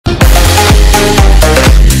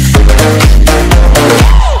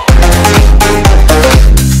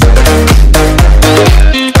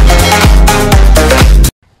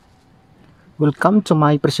Welcome to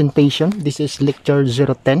my presentation. This is lecture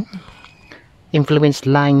 010, influence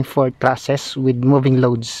line for trusses with moving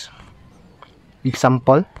loads.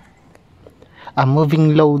 Example, a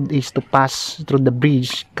moving load is to pass through the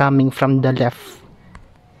bridge coming from the left.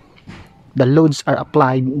 The loads are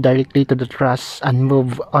applied directly to the truss and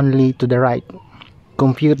move only to the right.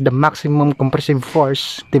 Compute the maximum compressive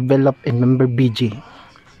force developed in member BG.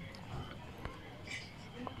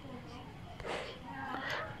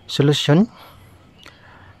 Solution: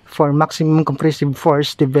 for maximum compressive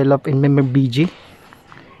force developed in member BG,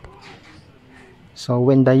 so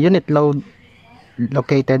when the unit load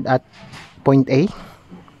located at point A,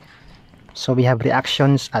 so we have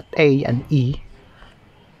reactions at A and E.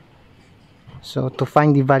 So to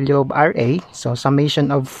find the value of RA, so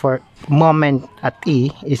summation of for moment at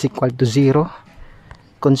E is equal to 0,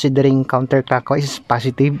 considering counterclockwise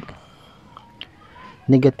positive.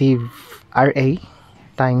 Negative RA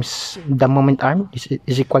times the moment arm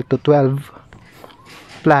is equal to 12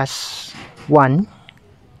 plus 1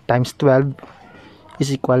 times 12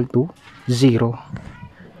 is equal to 0.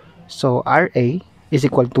 So RA is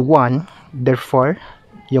equal to 1, therefore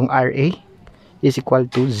yung RA is equal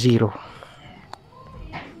to 0.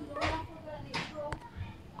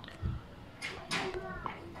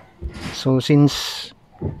 So since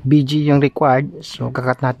BG yung required, so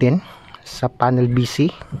kakat natin sa panel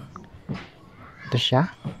BC. Ito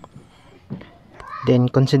siya.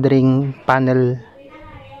 Then considering panel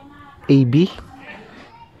AB,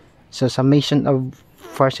 so summation of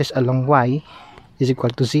forces along Y is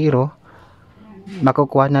equal to 0.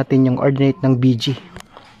 Makukuha natin yung ordinate ng BG.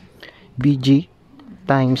 BG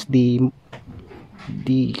times the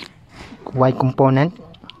Y component,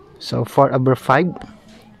 so 4/5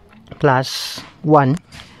 plus 1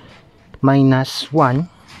 minus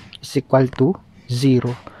 1 is equal to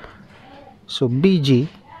 0. So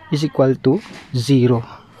BG is equal to 0.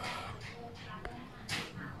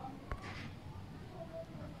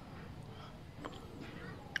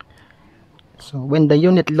 So when the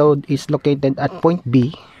unit load is located at point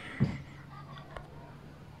B,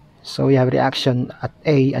 so we have reaction at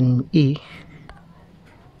A and E.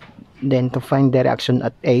 Then to find the reaction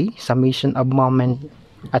at A, summation of moment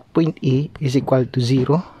at point E is equal to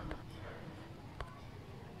 0.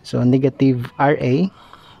 So negative RA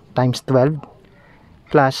times 12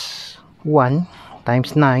 plus 1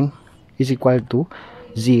 times 9 is equal to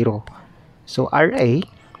 0. So RA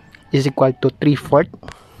is equal to 3/4.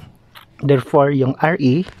 Therefore, yung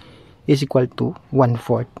RE is equal to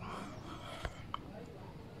 1/4.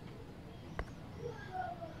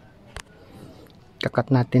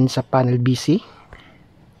 Kakat natin sa panel BC.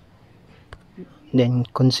 Then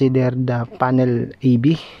consider the panel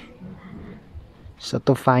AB. So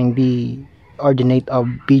to find the ordinate of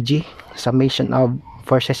BG, summation of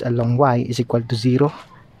forces along Y is equal to 0.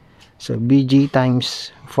 So BG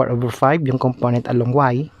times 4/5 yung component along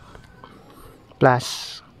Y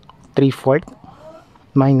plus 3/4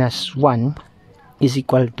 minus 1 is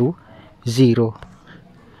equal to 0.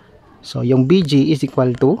 So yung BG is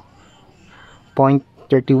equal to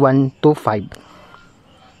 0.3125.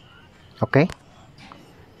 Okay?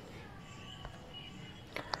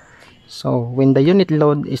 So when the unit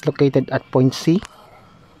load is located at point C,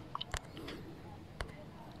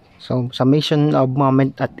 so summation of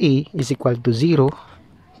moment at E is equal to 0,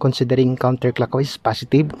 considering counterclockwise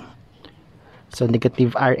positive. So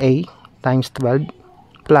negative RA times 12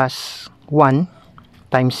 plus 1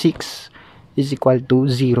 times 6 is equal to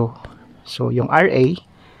 0. So yung RA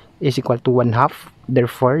is equal to 1/2,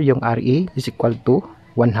 therefore yung RE is equal to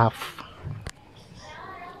 1/2.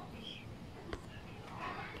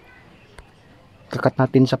 Kakat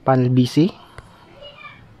natin sa panel BC.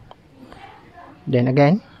 Then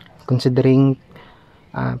again, considering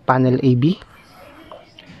panel AB,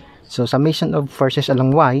 so summation of forces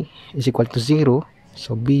along Y is equal to 0.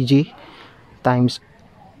 So BG times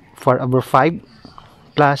 4/5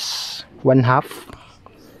 plus 1/2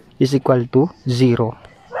 is equal to 0.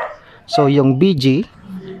 So yung BG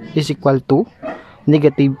is equal to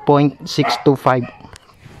negative 0.625.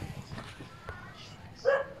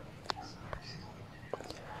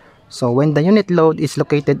 So when the unit load is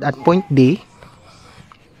located at point D,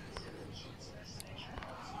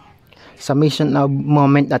 summation of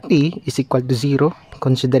moment at E is equal to 0,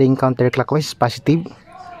 considering counterclockwise positive.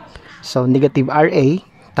 So negative RA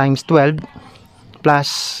times 12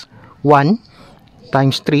 plus 1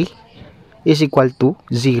 times 3 is equal to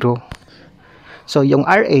 0. So yung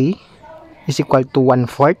RA is equal to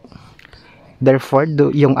 1/4, therefore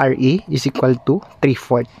yung RE is equal to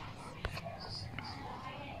 3/4.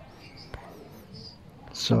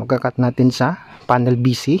 So kakat natin sa panel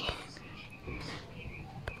BC.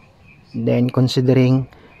 Then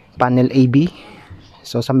considering panel AB,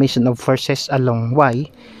 so summation of forces along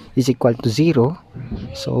Y is equal to 0.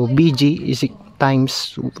 So BG is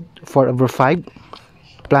times 4/5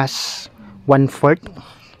 plus 1/4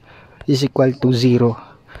 is equal to 0.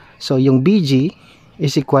 So yung BG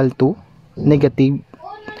is equal to negative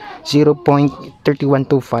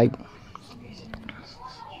 0.3125.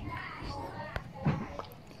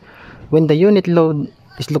 When the unit load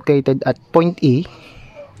is located at point E,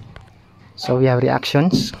 so we have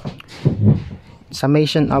reactions.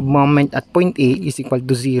 Summation of moment at point A is equal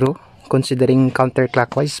to 0, considering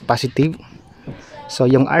counterclockwise positive. So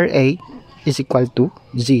yung RA is equal to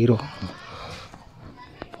 0.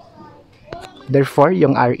 Therefore,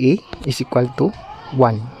 yung RA is equal to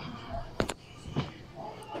 1.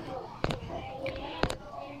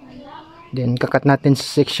 Then kakat natin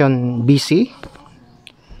sa section BC.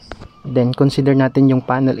 Then consider natin yung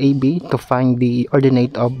panel AB to find the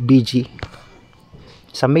ordinate of BG.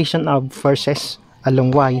 Summation of forces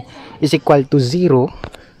along Y is equal to 0.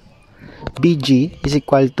 BG is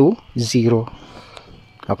equal to 0.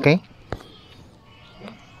 Okay?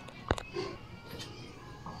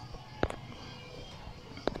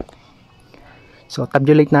 So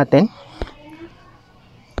tabulate natin.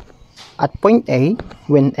 At point A,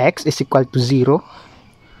 when X is equal to 0,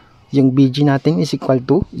 yung BG natin is equal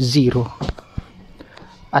to 0.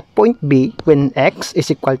 At point B, when X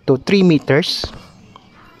is equal to 3 meters,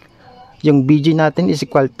 yung BG natin is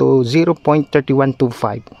equal to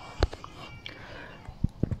 0.3125.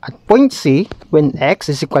 At point C, when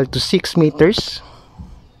X is equal to 6 meters,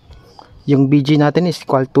 yung BG natin is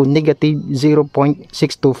equal to negative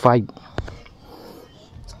 0.625.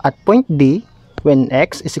 At point D, when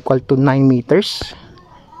X is equal to 9 meters,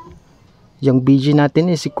 yung BG natin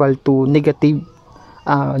is equal to negative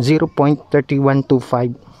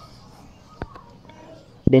 0.3125.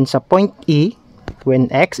 Then sa point E, when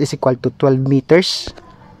X is equal to 12 meters,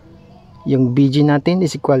 yung BG natin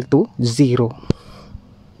is equal to 0.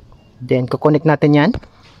 Then kukonek natin yan.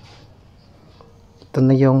 Ito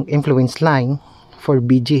na yung influence line for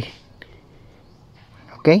BG.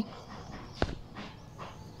 Okay?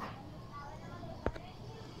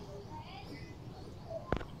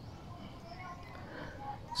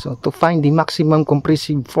 So to find the maximum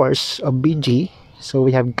compressive force of BG, so we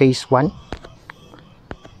have case 1.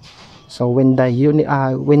 So when the 1.5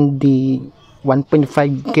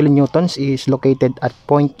 kilonewtons is located at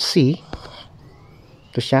point C,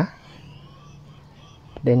 ito siya.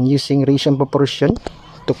 Then using ratio proportion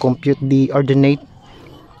to compute the ordinate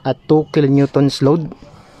at 2 kilonewtons load.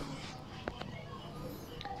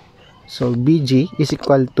 So BG is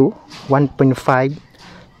equal to 1.5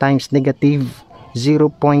 times negative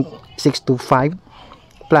 0.625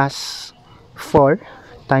 plus 4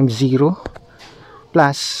 times 0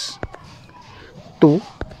 plus 2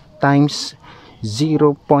 times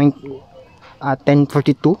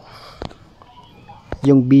 0.1042.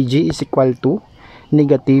 Yung BG is equal to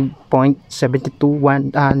negative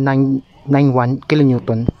 0.72191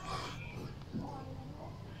 kilonewton.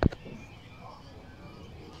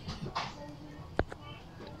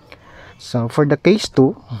 So for the case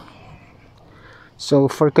 2, so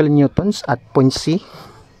 4 kilonewtons at point C.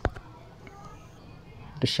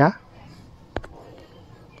 Ito siya.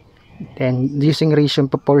 Then using ratio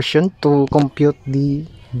proportion to compute the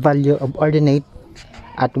value of ordinate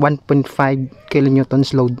at 1.5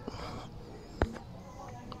 kilonewtons load.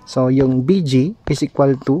 So yung BG is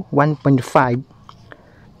equal to 1.5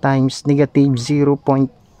 times negative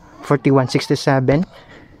 0.4167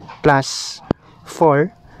 plus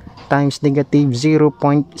 4 times negative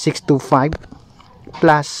 0.625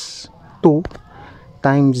 plus 2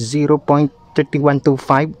 times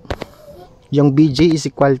 0.3125. Yung BG is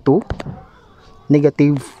equal to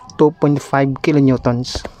negative 2.5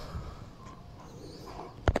 kilonewtons.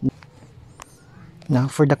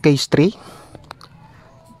 Now for the case 3,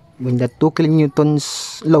 when the 2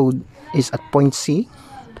 kilonewtons load is at point C,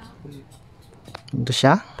 ito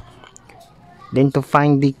siya. Then to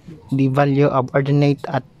find the value of ordinate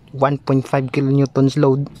at 1.5 kilonewtons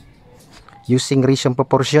load using ratio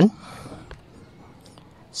proportion.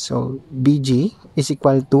 So BG is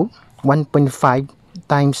equal to 1.5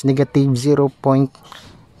 times negative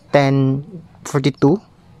 0.1042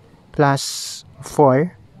 plus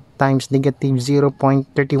 4 times negative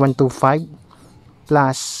 0.3125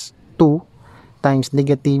 plus 2 times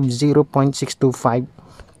negative 0.625.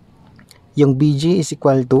 Yung BG is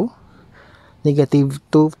equal to negative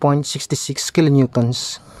 2.66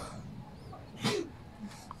 kilonewtons.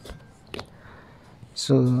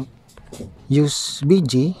 So use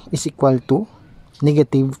BG is equal to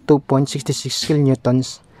negative 2.66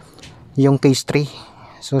 kilonewtons yung case 3.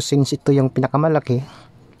 So since ito yung pinakamalaki,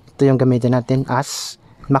 ito yung gamitin natin as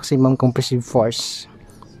maximum compressive force.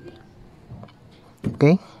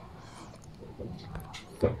 Okay,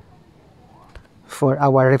 for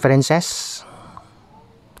our references,